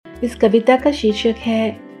इस कविता का शीर्षक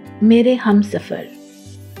है मेरे हमसफ़र।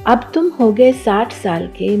 अब तुम हो गए 60 साल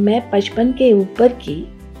के, मैं 55 के ऊपर की,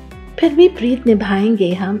 फिर भी प्रीत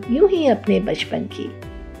निभाएंगे हम यूं ही अपने बचपन की।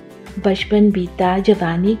 बचपन बीता,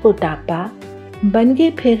 जवानी को टापा, बन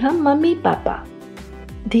गए फिर हम मम्मी पापा।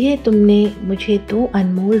 दिए तुमने मुझे 2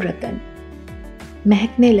 अनमोल रतन,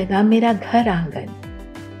 महकने लगा मेरा घर आंगन।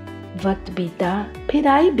 वक्त बीता, फिर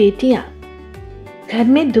आई बेटियां, घर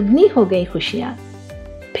में दुगनी हो गई खुशियां।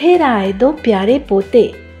 फिर आए 2 प्यारे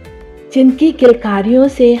पोते, जिनकी किलकारियों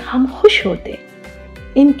से हम खुश होते।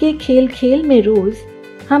 इनके खेल खेल में रोज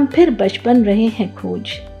हम फिर बचपन रहे हैं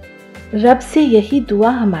खोज। रब से यही दुआ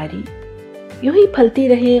हमारी, यूं ही फलती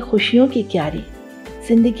रहे खुशियों की क्यारी।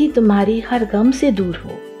 जिंदगी तुम्हारी हर गम से दूर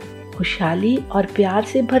हो, खुशहाली और प्यार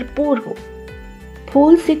से भरपूर हो।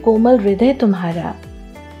 फूल से कोमल हृदय तुम्हारा,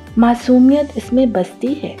 मासूमियत इसमें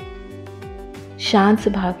बसती है। शांत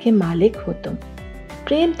स्वभाव के मालिक हो तुम,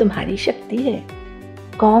 प्रेम तुम्हारी शक्ति है।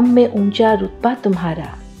 कौम में ऊंचा रुतबा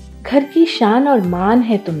तुम्हारा, घर की शान और मान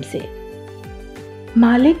है तुमसे।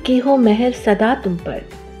 मालिक की हो मेहर सदा तुम पर,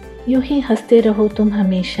 यूं ही हंसते रहो तुम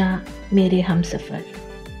हमेशा मेरे Humsafar.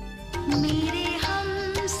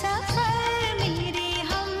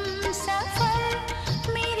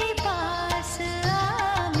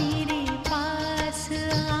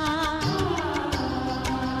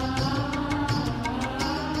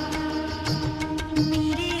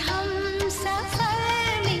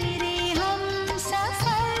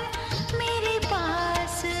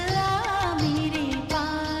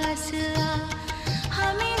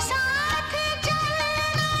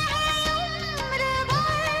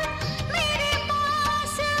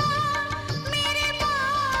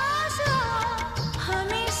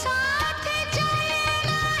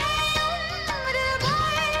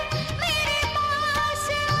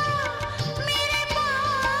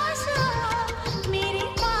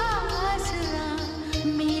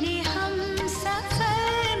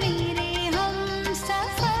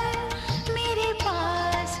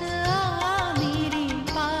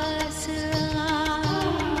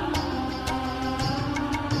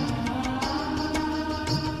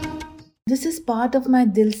 This is part of my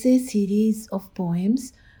Dil Se series of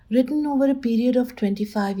poems written over a period of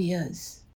 25 years.